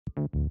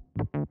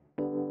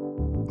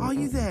Are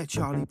you there,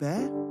 Charlie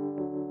Bear?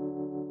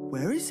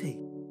 Where is he?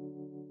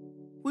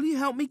 Will you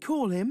help me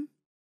call him?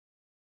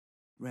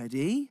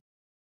 Ready?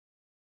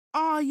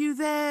 Are you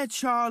there,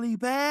 Charlie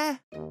Bear?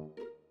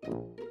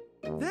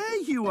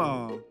 There you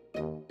are.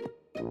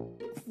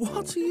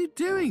 What are you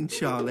doing,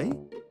 Charlie?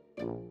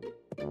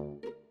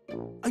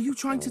 Are you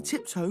trying to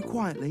tiptoe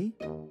quietly?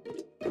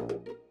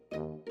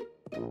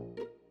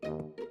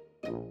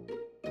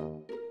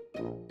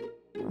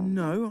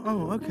 No.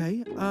 Oh,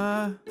 okay.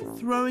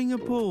 Throwing a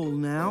ball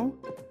now.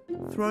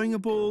 Throwing a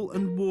ball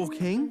and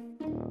walking.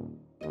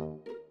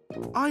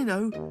 I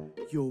know.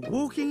 You're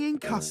walking in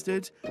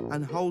custard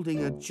and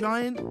holding a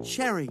giant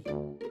cherry.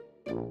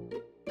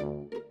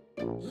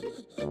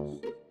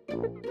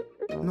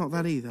 Not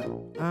that either.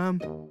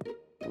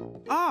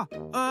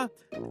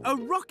 A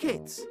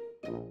rocket.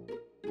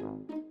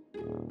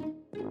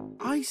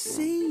 I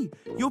see.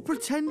 You're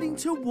pretending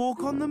to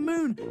walk on the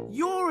moon.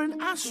 You're an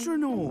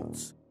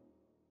astronaut.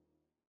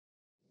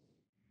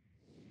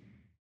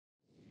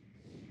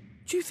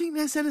 Do you think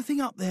there's anything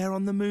up there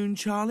on the moon,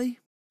 Charlie?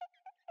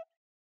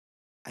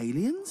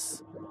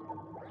 Aliens?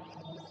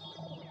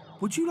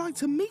 Would you like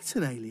to meet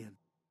an alien?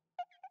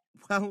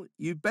 Well,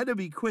 you'd better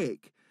be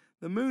quick.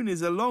 The moon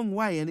is a long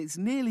way and it's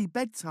nearly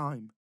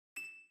bedtime.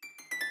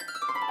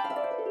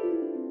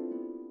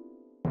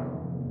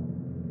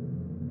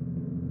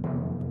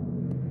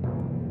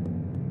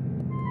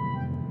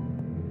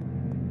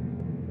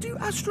 Do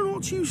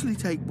astronauts usually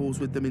take balls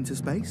with them into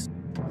space?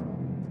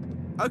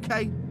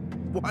 Okay,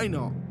 why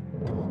not?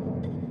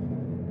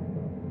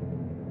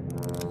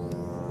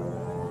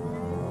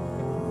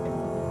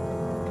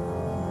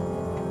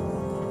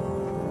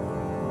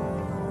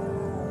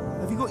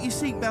 Have you got your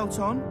seatbelt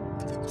on?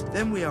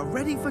 Then we are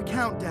ready for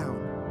countdown.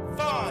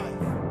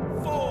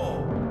 5,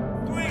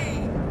 4, 3,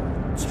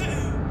 2.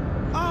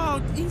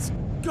 Oh, he's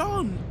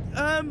gone.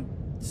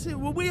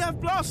 Will we have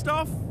blast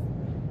off?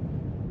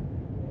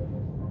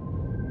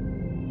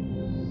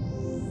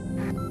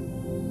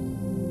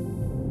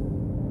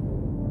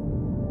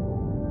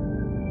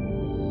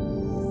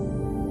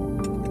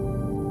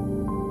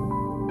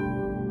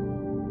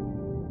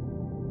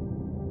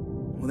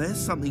 Well, there's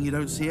something you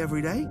don't see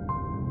every day.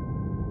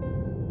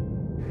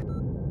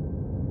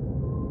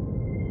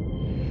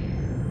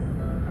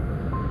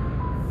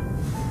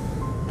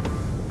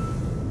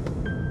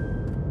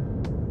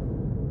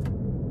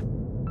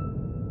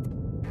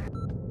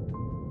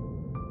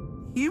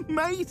 You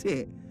made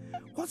it!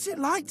 What's it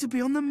like to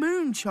be on the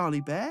moon, Charlie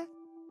Bear?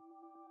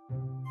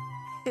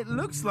 It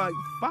looks like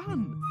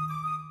fun.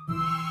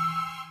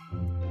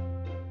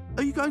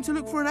 Are you going to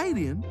look for an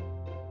alien?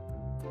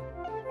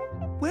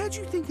 Where do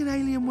you think an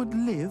alien would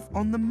live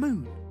on the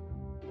moon?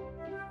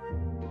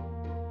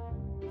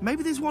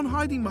 Maybe there's one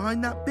hiding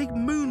behind that big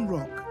moon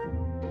rock.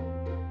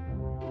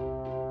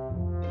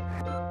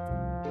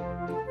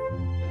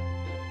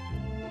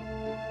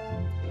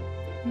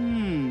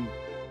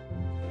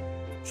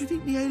 Do you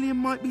think the alien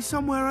might be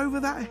somewhere over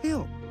that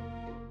hill?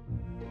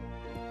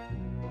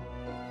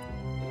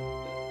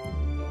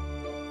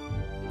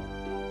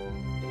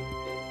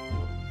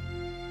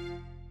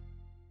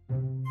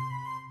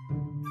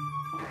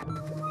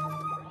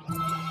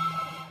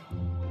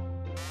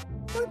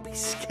 Don't be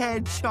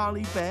scared,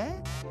 Charlie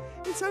Bear.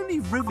 It's only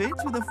Rivet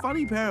with a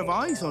funny pair of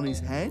eyes on his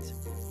head.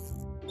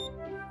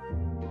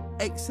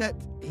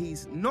 Except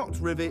he's not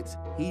Rivet,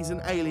 he's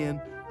an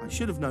alien. I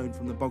should have known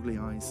from the boggly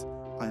eyes.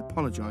 I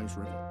apologise,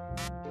 Rivet.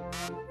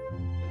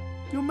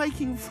 You're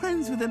making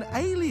friends with an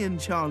alien,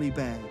 Charlie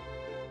Bear.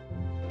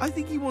 I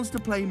think he wants to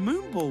play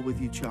moonball with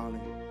you, Charlie.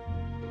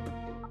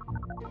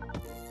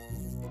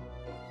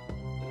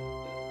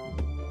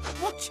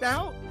 Watch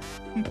out!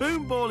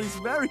 Moonball is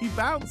very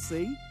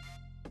bouncy.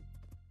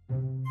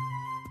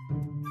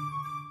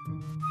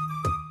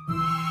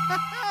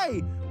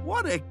 Hey!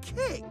 What a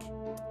kick!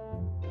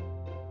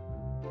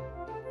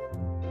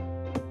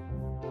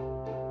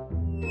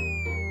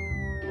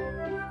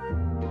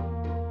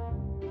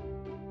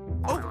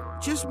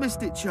 Just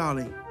missed it,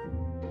 Charlie.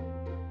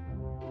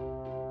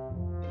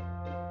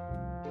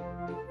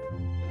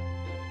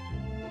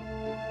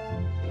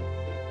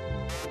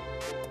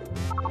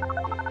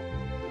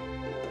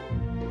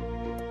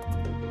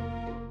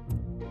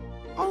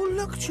 Oh,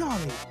 look, Charlie.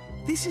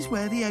 This is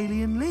where the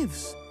alien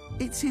lives.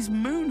 It's his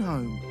moon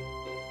home.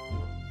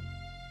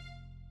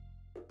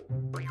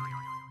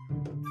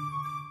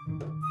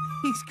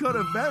 He's got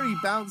a very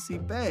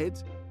bouncy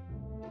bed.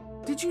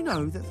 Did you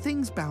know that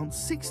things bounce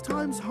 6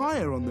 times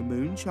higher on the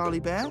moon,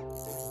 Charlie Bear?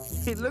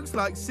 It looks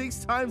like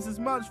 6 times as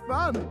much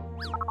fun.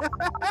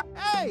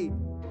 Hey!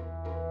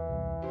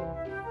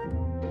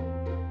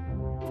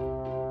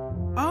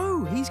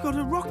 Oh, he's got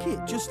a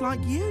rocket just like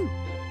you.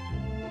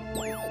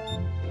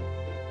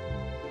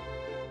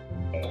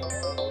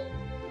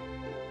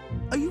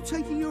 Are you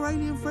taking your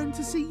alien friend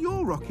to see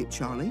your rocket,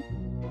 Charlie?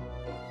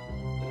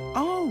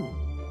 Oh,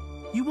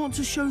 you want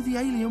to show the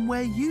alien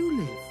where you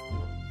live.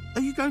 Are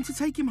you going to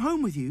take him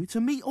home with you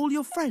to meet all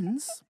your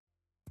friends?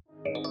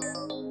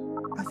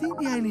 I think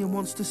the alien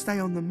wants to stay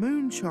on the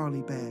moon,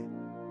 Charlie Bear.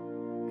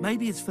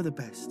 Maybe it's for the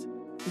best.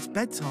 It's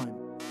bedtime.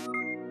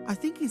 I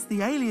think it's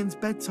the alien's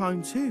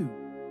bedtime too.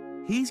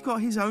 He's got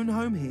his own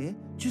home here,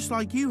 just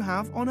like you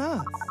have on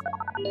Earth.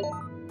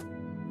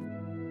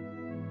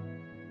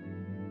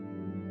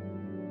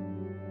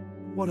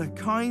 What a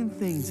kind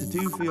thing to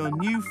do for your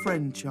new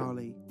friend,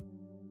 Charley.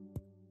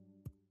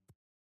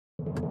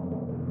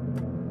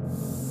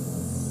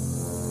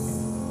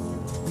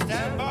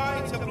 Stand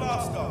by to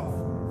blast off.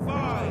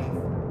 5,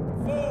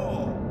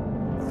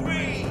 4,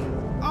 3.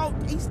 Oh,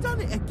 he's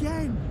done it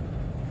again.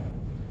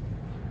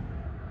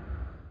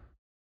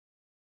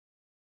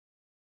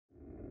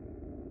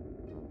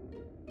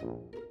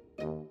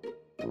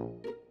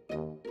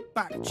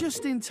 Back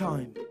just in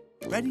time,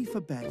 ready for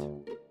bed.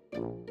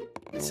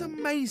 It's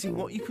amazing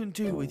what you can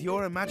do with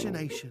your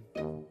imagination.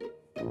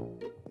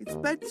 It's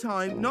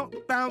bedtime, not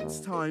bounce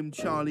time,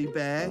 Charlie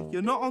Bear.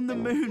 You're not on the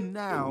moon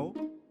now.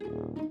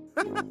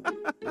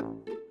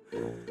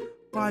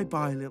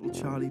 Bye-bye, little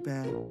Charlie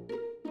Bear.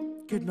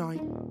 Good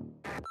night.